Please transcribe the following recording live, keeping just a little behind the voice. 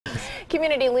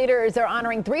Community leaders are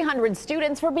honoring 300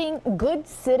 students for being good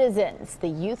citizens. The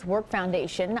Youth Work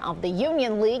Foundation of the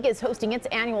Union League is hosting its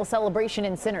annual celebration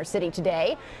in Center City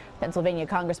today. Pennsylvania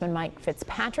Congressman Mike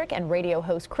Fitzpatrick and radio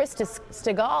host Krista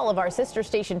Stigall of our sister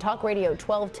station Talk Radio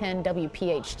 1210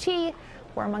 WPHT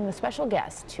were among the special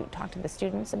guests who talked to the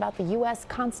students about the U.S.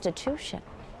 Constitution.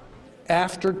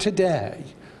 After today,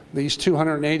 these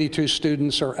 282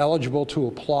 students are eligible to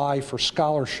apply for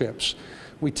scholarships.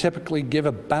 We typically give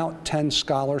about 10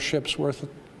 scholarships worth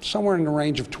somewhere in the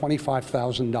range of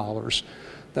 $25,000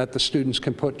 that the students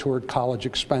can put toward college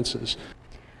expenses.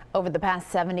 Over the past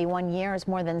 71 years,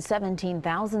 more than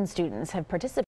 17,000 students have participated